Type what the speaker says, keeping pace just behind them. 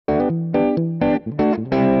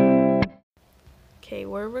Okay,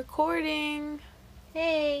 we're recording.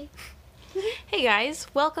 Hey. Hey guys,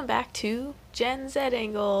 welcome back to Gen Z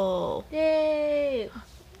Angle, Yay.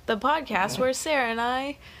 the podcast where Sarah and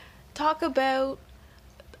I talk about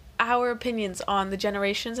our opinions on the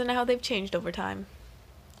generations and how they've changed over time.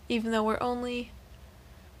 Even though we're only...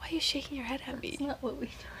 Why are you shaking your head at me? That's not what we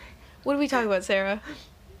do. What do we talk about, Sarah?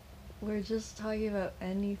 We're just talking about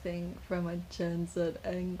anything from a Gen Z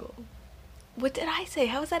angle. What did I say?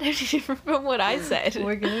 How is that any different from what I said?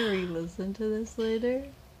 We're gonna re-listen to this later.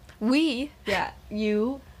 We? Yeah,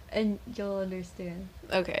 you, and you'll understand.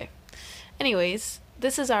 Okay. Anyways,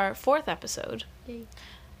 this is our 4th episode. Yay.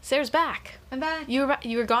 Sarah's back. I'm back. You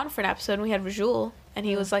were gone for an episode and we had Rajul, and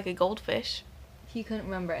he Yeah. was like a goldfish. He couldn't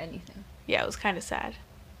remember anything. Yeah, it was kind of sad.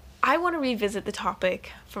 I want to revisit the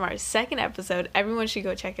topic from our 2nd episode. Everyone should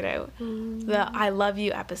go check it out. The I Love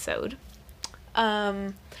You episode.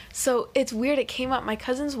 So it's weird. It came up. My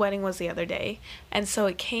cousin's wedding was the other day, and so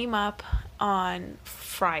it came up on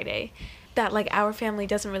Friday that like our family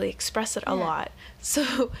doesn't really express it a lot.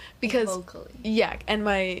 So because Vocally. yeah, and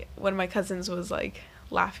one of my cousins was like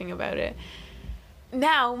laughing about it.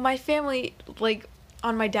 Now my family, like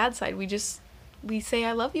on my dad's side, we say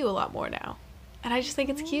I love you a lot more now. And I just think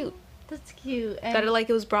it's cute. That's cute. And That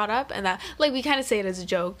it was brought up and that like we kind of say it as a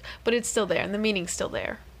joke, but it's still there and the meaning's still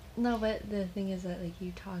there. No, but the thing is that like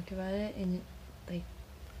you talked about it and like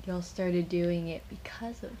y'all started doing it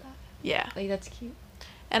because of that. Yeah. Like that's cute.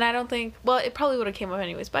 And I don't think, well, it probably would have came up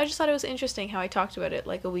anyways, but I just thought it was interesting how I talked about it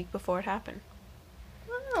like a week before it happened.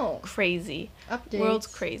 Wow. Crazy. Updates. World's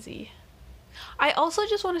crazy. I also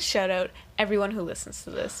just want to shout out everyone who listens to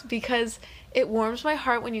this because it warms my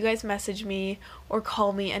heart when you guys message me or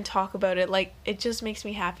call me and talk about it. Like, it just makes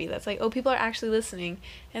me happy. That's like, oh, people are actually listening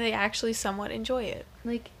and they actually somewhat enjoy it.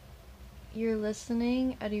 Like, you're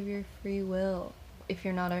listening out of your free will if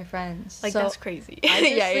you're not our friends. Like, so that's crazy. I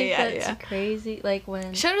just think that's crazy. Like,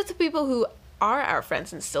 when... Shout out to people who are our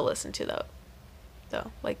friends and still listen to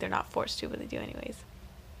though. Like, they're not forced to, but they do anyways.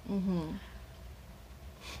 Mm-hmm.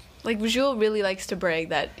 Like, Rajul really likes to brag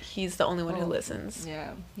that he's the only one who listens.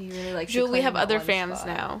 Yeah. He really likes Rajul, to we have claim other that one fams spot.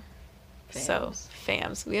 now. Fams. So,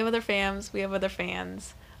 fams. We have other fams. We have other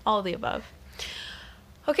fans. All of the above.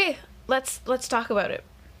 Okay, let's talk about it.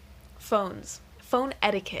 Phones. Phone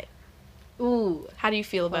etiquette. Ooh. How do you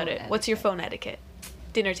feel about Phone it? What's your etiquette. phone etiquette?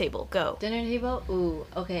 Dinner table, go. Dinner table? Ooh.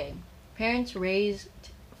 Okay. Parents raised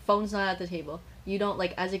phones not at the table. You don't,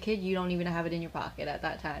 like, as a kid, you don't even have it in your pocket at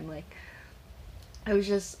that time. Like, it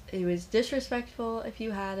was disrespectful if you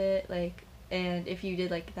had it, like, and if you did,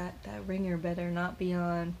 like, that ringer better not be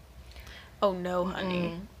on. Oh no,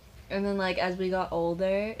 honey. And then, like, as we got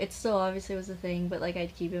older, it still obviously was a thing, but, like,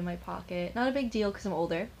 I'd keep it in my pocket. Not a big deal because I'm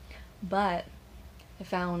older, but I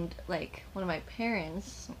found, like, one of my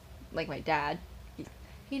parents, like, my dad,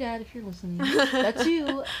 hey, Dad, if you're listening, that's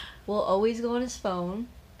you, will always go on his phone,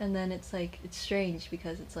 and then it's, like, it's strange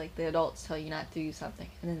because it's, like, the adults tell you not to do something,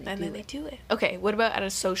 and then they do it. Okay, what about at a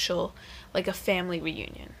social, like a family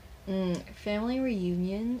reunion? Family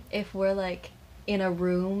reunion, if we're, like, in a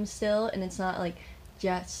room still, and it's not, like,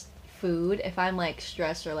 just food. If I'm like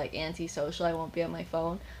stressed or like antisocial, I won't be on my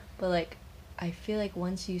phone. But like, I feel like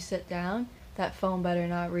once you sit down, that phone better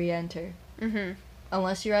not re-enter.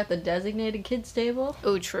 Unless you're at the designated kids table.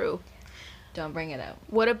 Oh, true. Don't bring it out.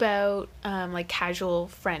 What about like casual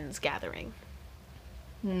friends gathering?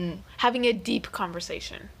 Having a deep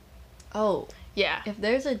conversation. Oh, Yeah. if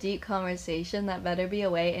there's a deep conversation, that better be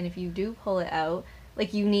away. And if you do pull it out,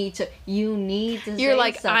 like you need to You're say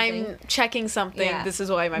like, something. I'm checking something. Yeah. This is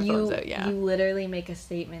why my phone's out. Yeah. You literally make a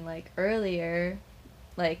statement. Like earlier,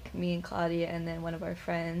 like me and Claudia and then one of our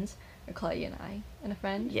friends, or Claudia and I and a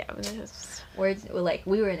friend. Yeah. But it's... We're like,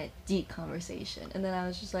 we were in a deep conversation. And then I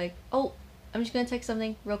was just like, oh, I'm just going to text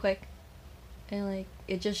something real quick. And like,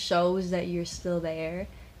 it just shows that you're still there.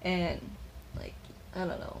 And like, I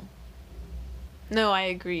don't know. No, I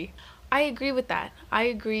agree. I agree with that. I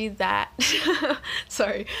agree that...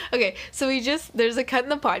 Sorry. Okay, so there's a cut in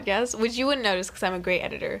the podcast, which you wouldn't notice because I'm a great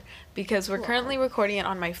editor, because we're currently recording it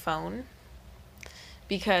on my phone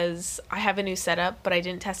because I have a new setup, but I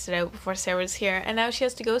didn't test it out before Sarah was here, and now she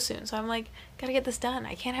has to go soon. So I'm like, gotta get this done.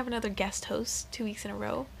 I can't have another guest host 2 weeks in a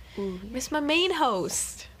row. Ooh, Miss my main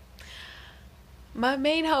host. My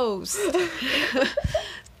main host.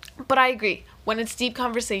 But I agree. When it's deep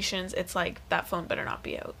conversations, it's like, that phone better not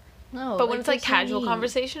be out. No, But when it's like there's no casual need.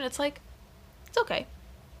 conversation, it's like, it's okay.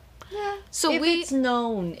 Yeah. So if it's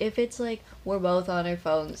known, if it's like we're both on our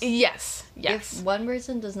phones. Yes. If one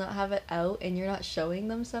person does not have it out and you're not showing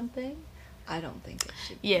them something, I don't think it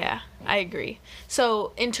should be. Yeah, I agree.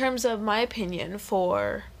 So in terms of my opinion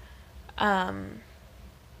for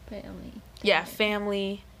Family. Yeah,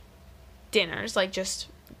 family dinners, like just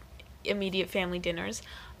immediate family dinners.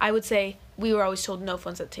 I would say we were always told no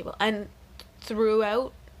phones at the table. And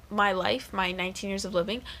throughout my life, my 19 years of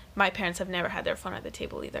living, my parents have never had their phone at the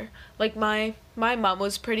table either. Like my mom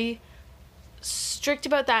was pretty strict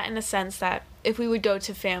about that in a sense that if we would go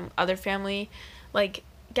to other family like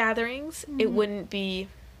gatherings, it wouldn't be,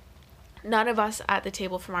 none of us at the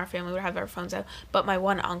table from our family would have our phones out, but my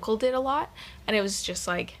one uncle did a lot, and it was just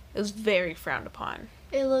like, it was very frowned upon.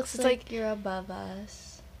 It looks like you're above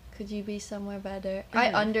us. Could you be somewhere better? I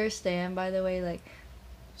understand, by the way, like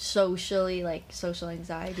socially, like social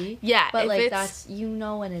anxiety. Yeah, but if like it's, that's, you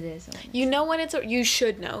know when it is. You know when it's, you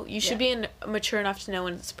should know. You should be mature enough to know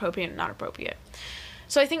when it's appropriate and not appropriate.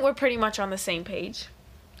 So I think we're pretty much on the same page.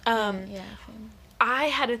 I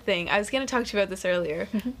had a thing. I was going to talk to you about this earlier,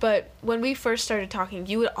 but when we first started talking,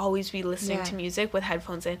 you would always be listening to music with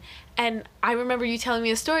headphones in. And I remember you telling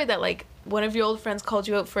me a story that, like, one of your old friends called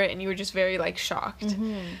you out for it, and you were just very, like, shocked.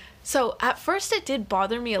 So at first it did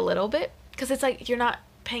bother me a little bit, because it's like, you're not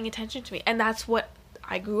paying attention to me. And that's what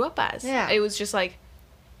I grew up as. Yeah. It was just like,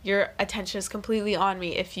 your attention is completely on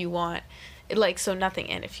me if you want, like, so nothing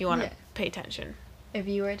in, if you want to pay attention. If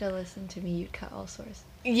you were to listen to me, you'd cut all sorts.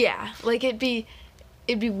 Yeah, like, it'd be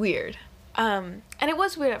weird. And it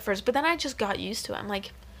was weird at first, but then I just got used to it. I'm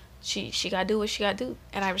like, she gotta do what she gotta do,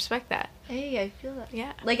 and I respect that. Hey, I feel that.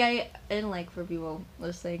 Yeah. Like, I didn't like for people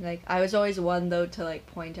listening, like, I was always one, though, to, like,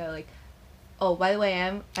 point out, like, oh, by the way, I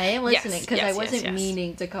am listening, because I wasn't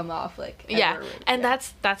meaning to come off, like, yeah, and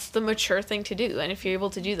that's the mature thing to do, and if you're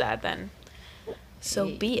able to do that, then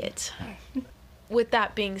so be it. With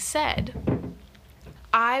that being said,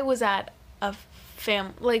 I was at a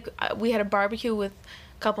we had a barbecue with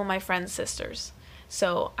a couple of my friends' sisters.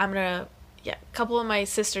 So a couple of my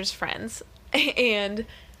sister's friends. And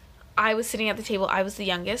I was sitting at the table. I was the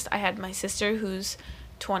youngest. I had my sister who's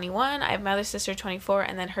 21. I have my other sister 24,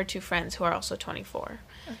 and then her two friends who are also 24.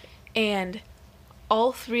 Okay. And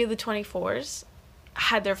all three of the 24s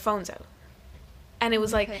had their phones out. And it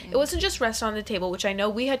was like, it wasn't just rested on the table, which I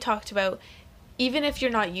know we had talked about. Even if you're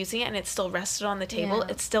not using it and it's still rested on the table,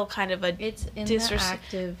 it's still kind of a it's in the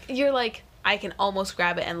active. You're like, I can almost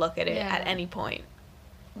grab it and look at it at any point.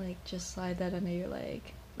 Like, just slide that under your leg.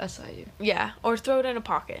 That's what I do. Yeah, or throw it in a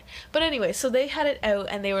pocket. But anyway, so they had it out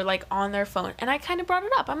and they were like on their phone, and I kind of brought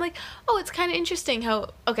it up. I'm like, oh, it's kind of interesting how.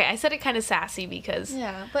 Okay, I said it kind of sassy because.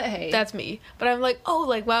 Yeah, but hey. That's me. But I'm like, oh,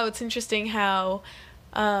 like, wow, it's interesting how,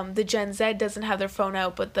 the Gen Z doesn't have their phone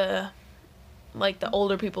out, but the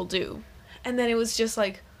older people do. And then it was just,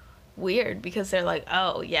 like, weird because they're like,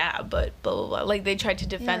 oh, yeah, but blah, blah, blah. Like, they tried to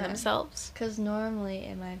defend themselves. Because normally,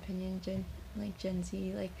 in my opinion, Gen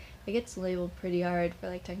Z, like, it gets labeled pretty hard for,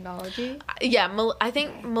 like, technology. Yeah, I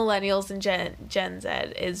think millennials and Gen Z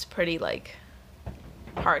is pretty, like,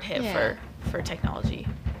 hard hit for technology.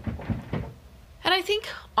 And I think,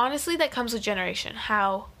 honestly, that comes with generation.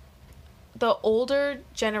 How the older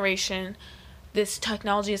generation, this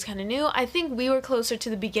technology is kind of new. I think we were closer to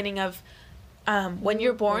the beginning of... when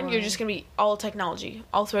you're born, you're just going to be all technology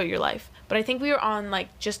all throughout your life. But I think we were on,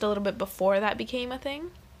 like, just a little bit before that became a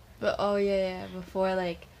thing. But, before,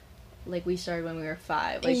 like we started when we were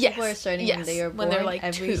 5. Like, people are starting when they were born. When they're, like,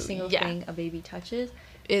 every 2, single thing a baby touches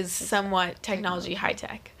is somewhat technology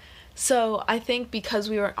high-tech. So I think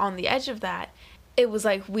because we were on the edge of that, it was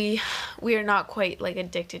like we are not quite, like,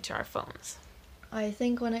 addicted to our phones. I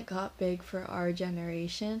think when it got big for our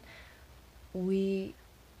generation, like,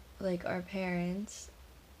 our parents,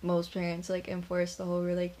 most parents, like, enforce the whole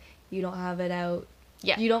rule, like, you don't have it out.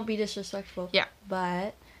 Yeah. You don't be disrespectful. Yeah.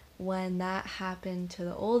 But when that happened to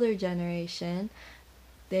the older generation,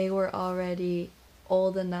 they were already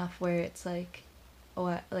old enough where it's like,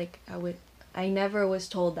 oh, I never was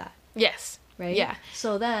told that. Yes. Right? Yeah.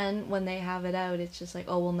 So then, when they have it out, it's just like,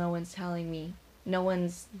 oh, well, no one's telling me. No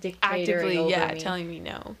one's dictating over me. Telling me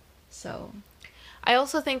no. So... I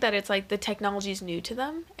also think that it's like the technology is new to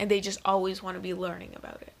them, and they just always want to be learning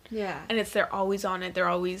about it. Yeah. And they're always on it.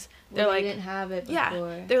 They're like... They didn't have it before.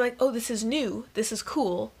 Yeah. They're like, oh, this is new. This is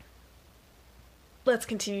cool. Let's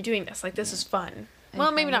continue doing this. Like, this is fun.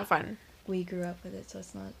 Well, maybe not fun. We grew up with it, so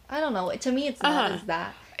it's not... I don't know. To me, it's not as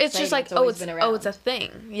that. It's just like, it's a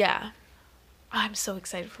thing. Yeah. I'm so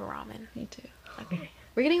excited for ramen. Me too. Okay.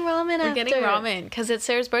 We're getting ramen after. We're getting ramen because it's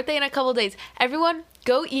Sarah's birthday in a couple days. Everyone,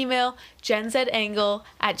 go email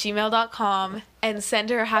genzedangle@gmail.com and send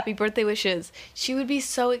her happy birthday wishes. She would be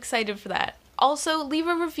so excited for that. Also, leave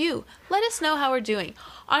a review. Let us know how we're doing.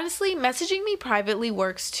 Honestly, messaging me privately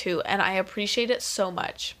works too, and I appreciate it so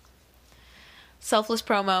much. Selfless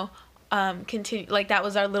promo. continue, like that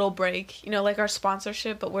was our little break, you know, like our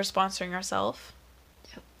sponsorship, but we're sponsoring ourselves.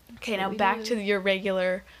 Yep. Okay, now back to your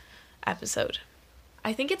regular episode.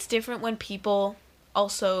 I think it's different when people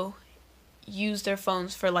also use their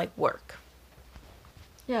phones for like work.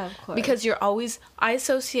 Yeah, of course. Because I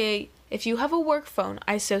associate, if you have a work phone,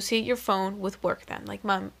 I associate your phone with work then. Like,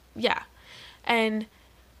 mom, yeah. And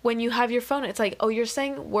when you have your phone, it's like, oh, you're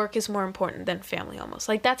saying work is more important than family almost.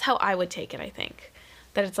 Like, that's how I would take it, I think.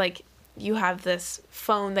 That it's like, you have this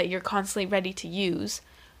phone that you're constantly ready to use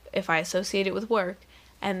if I associate it with work,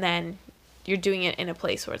 and then you're doing it in a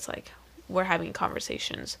place where it's like, we're having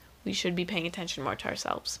conversations. We should be paying attention more to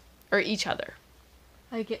ourselves. Or each other.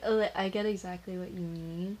 I get exactly what you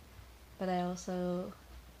mean, but I also,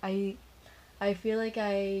 I feel like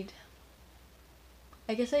I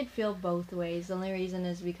guess I'd feel both ways. The only reason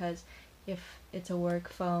is because if it's a work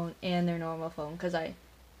phone and their normal phone, because I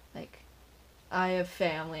have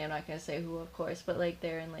family, I'm not gonna say who, of course, but like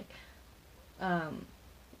they're in like,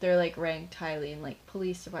 they're like ranked highly in like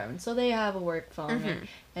police departments, so they have a work phone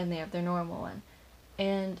and they have their normal one,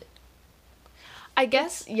 and I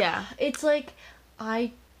guess, yeah. It's like,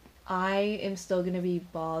 I am still gonna be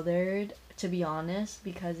bothered, to be honest,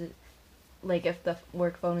 because like if the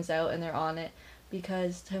work phone is out and they're on it,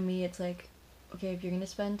 because to me it's like, okay, if you're gonna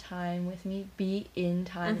spend time with me, be in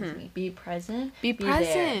time with me, be present, be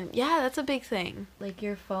present there. Yeah, that's a big thing. Like,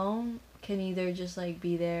 your phone can either just like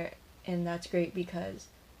be there, and that's great because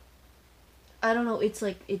I don't know, it's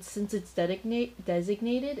like, since it's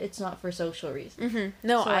designated, it's not for social reasons.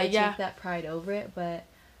 No, so I take that pride over it, but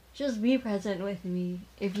just be present with me.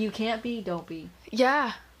 If you can't be, don't be.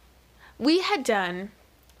 Yeah. We had done,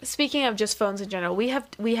 speaking of just phones in general, we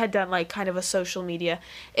had done like kind of a social media.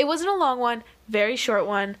 It wasn't a long one, very short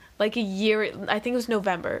one, like a year, I think it was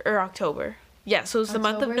November or October. Yeah, so it was the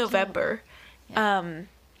month of November. Yeah.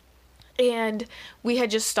 And we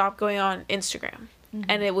had just stopped going on Instagram.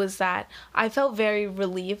 And it was that I felt very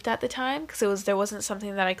relieved at the time because there wasn't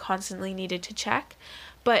something that I constantly needed to check.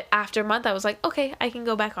 But after a month, I was like, okay, I can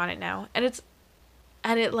go back on it now. And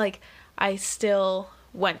I still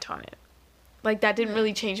went on it. Like, that didn't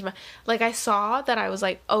really change like, I saw that I was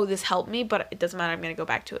like, oh, this helped me, but it doesn't matter, I'm going to go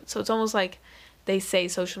back to it. So it's almost like they say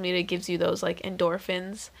social media gives you those, like,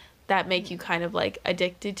 endorphins that make you kind of, like,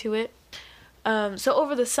 addicted to it. So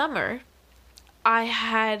over the summer, I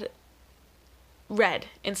had read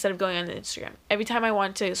instead of going on Instagram. Every time I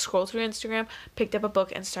wanted to scroll through Instagram, picked up a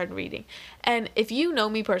book and started reading. And if you know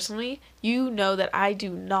me personally, you know that I do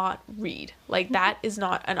not read. Like, that is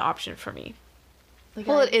not an option for me. Like,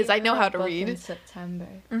 well, it is. I know how to read. In September.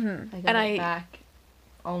 Mm-hmm. I got it back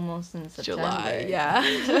almost in September. July, yeah.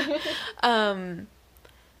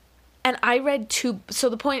 And I read so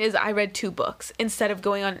the point is I read 2 books instead of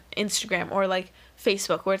going on Instagram or, like,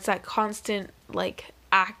 Facebook, where it's that constant, like,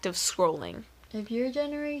 act of scrolling. If you're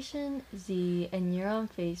Generation Z and you're on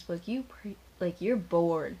Facebook, you're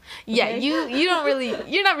bored. Okay? Yeah, you're not really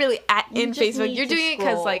in Facebook. You're doing it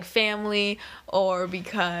because, like, family or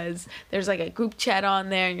because there's, like, a group chat on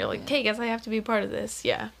there and you're like, hey, guess I have to be a part of this.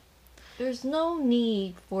 Yeah. There's no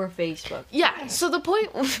need for Facebook. Yeah, so the point,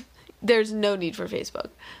 there's no need for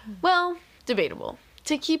Facebook. Well, debatable.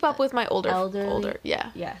 To keep up with my older,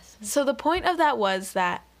 yeah. Yes. So the point of that was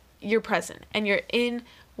that you're present and you're in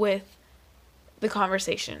with the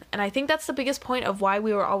conversation. And I think that's the biggest point of why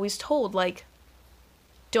we were always told, like,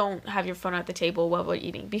 don't have your phone at the table while we're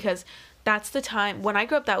eating, because that's the time, when I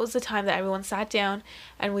grew up, that was the time that everyone sat down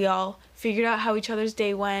and we all figured out how each other's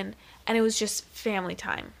day went, and it was just family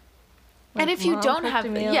time. Like, and if you don't have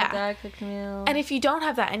Dad cooked a meal. And if you don't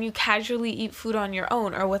have that and you casually eat food on your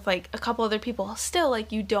own or with, like, a couple other people, still,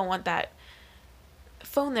 like, you don't want that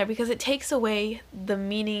phone there because it takes away the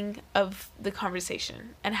meaning of the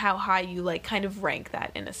conversation and how high you, like, kind of rank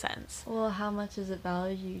that in a sense. Well, how much is it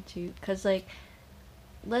valued to? Because, like,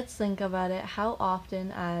 let's think about it. How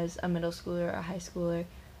often as a middle schooler or a high schooler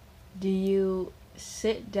do you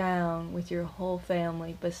sit down with your whole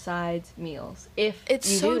family besides meals? If it's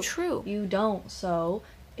so true. You don't. So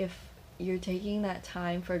if you're taking that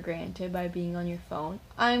time for granted by being on your phone,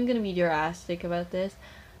 I'm gonna be drastic about this.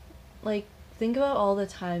 Like, think about all the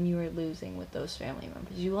time you are losing with those family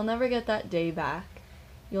members. You will never get that day back.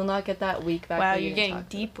 You'll not get that week back. Wow, you're getting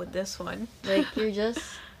deep with this one. Like, you're just...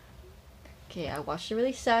 Okay, I watched a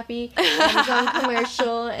really sappy Amazon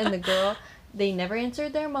commercial, and the girl, they never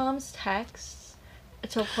answered their mom's texts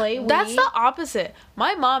to play Wii. That's the opposite.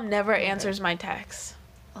 My mom never answers my texts.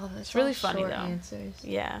 Oh, that's it's really funny, though. Answers.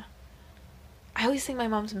 Yeah. I always think my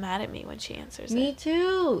mom's mad at me when she answers Me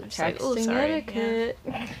too. Texting etiquette.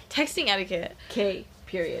 Yeah. Texting etiquette. K,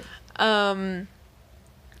 period. So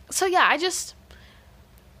So yeah,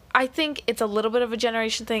 I think it's a little bit of a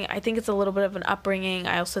generation thing. I think it's a little bit of an upbringing.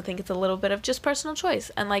 I also think it's a little bit of just personal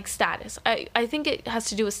choice and like status. I think it has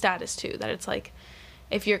to do with status too, that it's like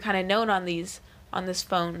if you're kind of known on this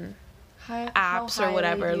phone apps or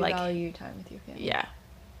whatever, do you like value time with your family? Yeah.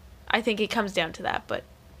 I think it comes down to that, but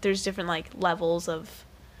there's different like levels of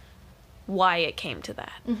why it came to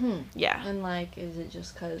that. Mm-hmm. Yeah. And like, is it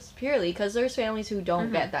just purely because there's families who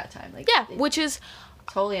don't get that time? Like, yeah, which is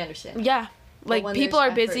totally understand. Yeah. Like, people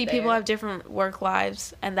are busy, people there. have different work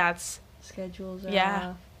lives, and that's... Schedules are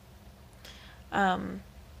Yeah. off.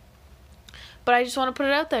 But I just want to put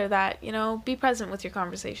it out there that, you know, be present with your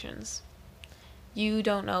conversations. You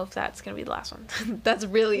don't know if that's going to be the last one. That's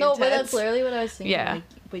really intense. No, but that's literally what I was thinking. Yeah. Like,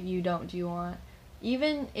 but do you want...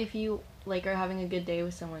 Even if you, like, are having a good day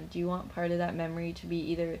with someone, do you want part of that memory to be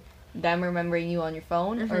either them remembering you on your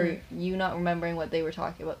phone or you not remembering what they were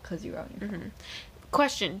talking about because you were on your phone?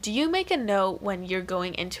 Question, do you make a note when you're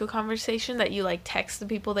going into a conversation that you, like, text the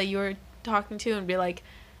people that you were talking to and be like,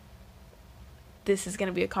 this is going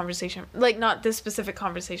to be a conversation, like, not this specific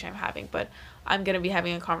conversation I'm having, but I'm going to be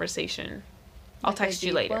having a conversation. I'll Like text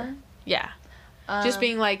you later. One? Yeah. Just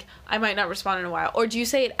being like, I might not respond in a while. Or do you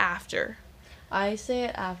say it after? I say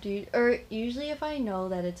it after you, or usually if I know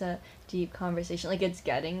that it's a deep conversation, like it's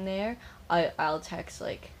getting there, I'll text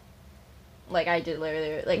like I did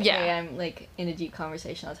literally, like, Yeah. hey, I'm like in a deep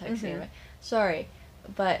conversation, I'll text you, sorry,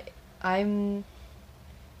 but I'm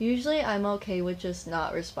okay with just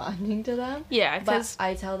not responding to them. Yeah, But because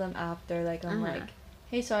I tell them after, like, I'm like,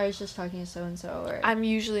 hey, sorry, I was just talking to so-and-so, or... I'm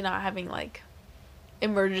usually not having, like,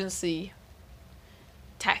 emergency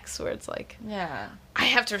texts where it's like, Yeah. I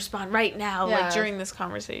have to respond right now, Yeah. like, during this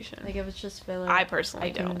conversation. Like, if it's just filler... I personally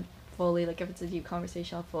I can don't. fully, like, if it's a deep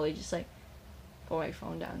conversation, I'll fully just, like, put my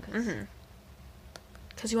phone down, because...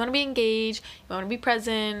 Because you want to be engaged, you want to be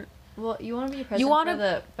present. Well, you want to be present for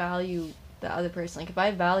the value the other person. Like, if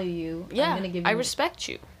I value you, I'm going to give you... I respect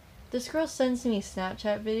you. This girl sends me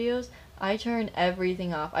Snapchat videos. I turn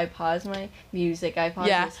everything off. I pause my music. I pause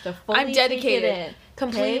this to fully I'm dedicated. take it in.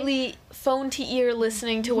 Completely phone to ear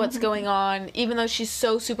listening to what's going on, even though she's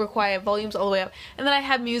so super quiet, volume's all the way up. And then I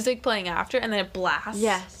have music playing after, and then it blasts.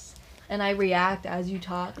 Yes. And I react as you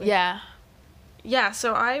talk. Like, yeah. Yeah,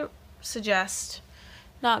 so I suggest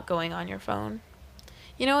not going on your phone.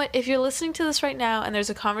 You know what? If you're listening to this right now and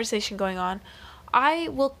there's a conversation going on, I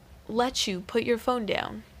will let you put your phone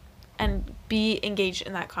down and be engaged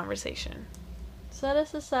in that conversation. Set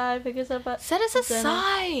us aside because of Set us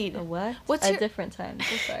aside. A what? What's a your... different time.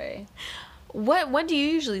 So sorry. When do you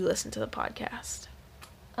usually listen to the podcast?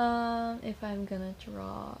 If I'm gonna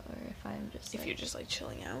draw, or if I'm just if you're just like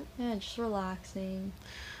chilling out. Yeah, just relaxing.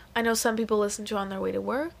 I know some people listen to it on their way to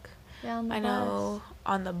work. Yeah, on the bus. know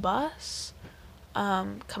on the bus,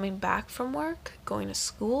 coming back from work, going to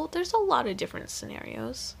school. There's a lot of different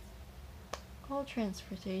scenarios. All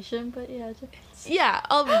transportation, but yeah. Yeah,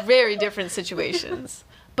 all very different situations.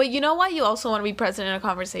 But you know why you also want to be present in a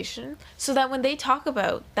conversation? So that when they talk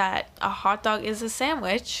about that a hot dog is a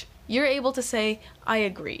sandwich, you're able to say, I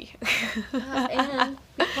agree. And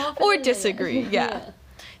be confident or in it. disagree, yeah.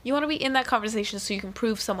 You want to be in that conversation so you can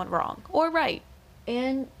prove someone wrong or right.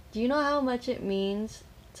 And do you know how much it means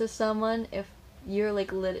to someone if you're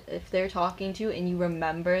like if they're talking to you and you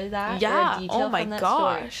remember that? Yeah. Or a detail Oh my from that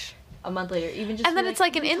gosh. Story a month later, even just and then it's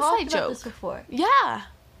like an inside joke. This before. Yeah.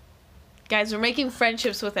 Guys, we're making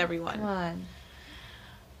friendships with everyone. Come on.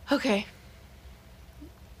 Okay.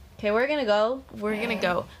 Okay, we're gonna go. We're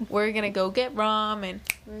gonna go get ramen.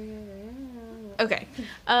 Okay.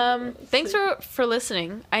 Thanks for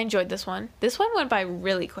listening. I enjoyed this one. This one went by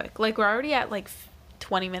really quick. Like, we're already at like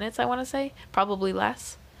 20 minutes, I want to say. Probably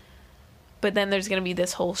less. But then there's gonna be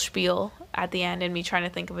this whole spiel at the end and me trying to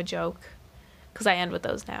think of a joke. Because I end with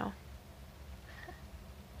those now.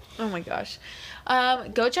 Oh my gosh.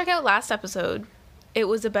 Go check out last episode. It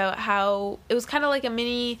was about how... It was kind of like a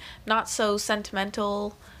mini, not so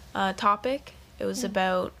sentimental topic. It was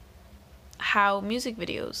about how music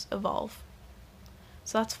videos evolve.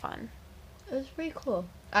 So that's fun. It was pretty cool.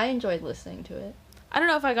 I enjoyed listening to it. I don't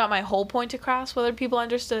know if I got my whole point across, whether people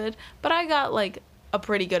understood, but I got like a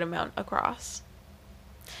pretty good amount across.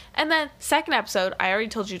 And then second episode, I already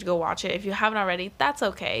told you to go watch it. If you haven't already, that's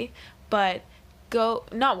okay. But go,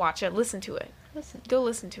 not watch it, listen to it. Go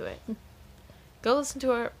listen to it. Go listen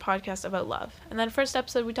to our podcast about love. And then first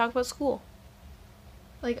episode, we talk about school.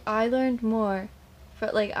 Like, I learned more,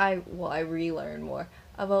 I relearned more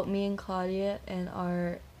about me and Claudia and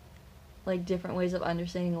our, like, different ways of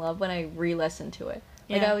understanding love when I re-listened to it.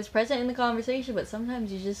 Like, Yeah. I was present in the conversation, but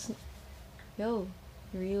sometimes you just,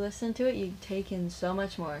 re-listen to it, you take in so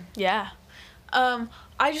much more. Yeah.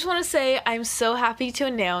 I just want to say I'm so happy to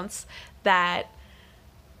announce that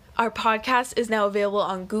our podcast is now available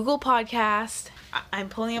on Google Podcast. I'm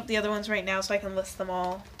pulling up the other ones right now so I can list them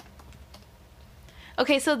all.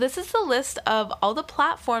 Okay, so this is the list of all the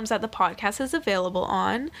platforms that the podcast is available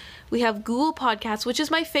on. We have Google Podcasts, which is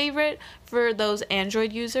my favorite for those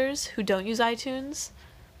Android users who don't use iTunes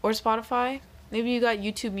or Spotify. Maybe you got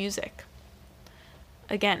YouTube Music.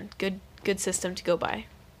 Again, good system to go by.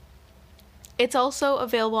 It's also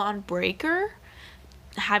available on Breaker.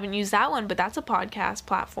 I haven't used that one, but that's a podcast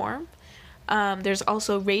platform. There's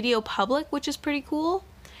also Radio Public, which is pretty cool.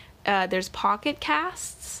 There's Pocket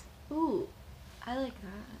Casts. Ooh, I like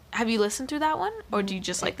that. Have you listened through that one? Or do you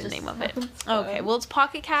just like the name of it? Okay, well, it's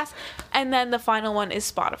Pocket Cast. And then the final one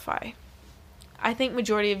is Spotify. I think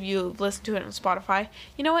majority of you have listened to it on Spotify.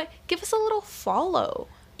 You know what? Give us a little follow.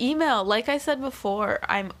 Email, like I said before,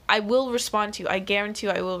 I will respond to you. I guarantee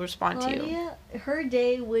you I will respond to you. Yeah, her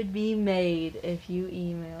day would be made if you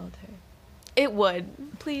emailed her. It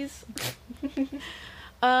would. Please.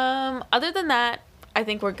 Other than that, I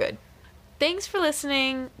think we're good. Thanks for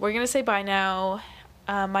listening. We're going to say bye now.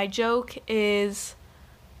 My joke is,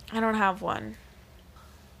 I don't have one.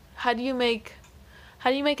 How do you make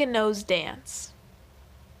a nose dance?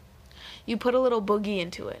 You put a little boogie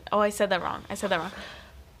into it. Oh, I said that wrong.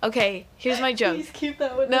 Okay, here's my joke. Please keep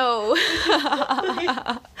that one. No.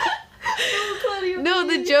 No,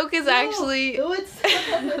 the joke is actually... No, it's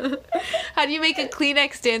How do you make a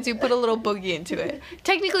Kleenex dance? You put a little boogie into it.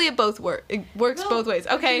 Technically, it works both ways.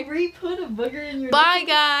 Okay. Re-put a booger in your Bye,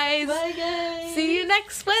 guys. Bye, guys. See you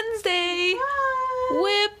next Wednesday. Bye.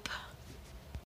 Whip.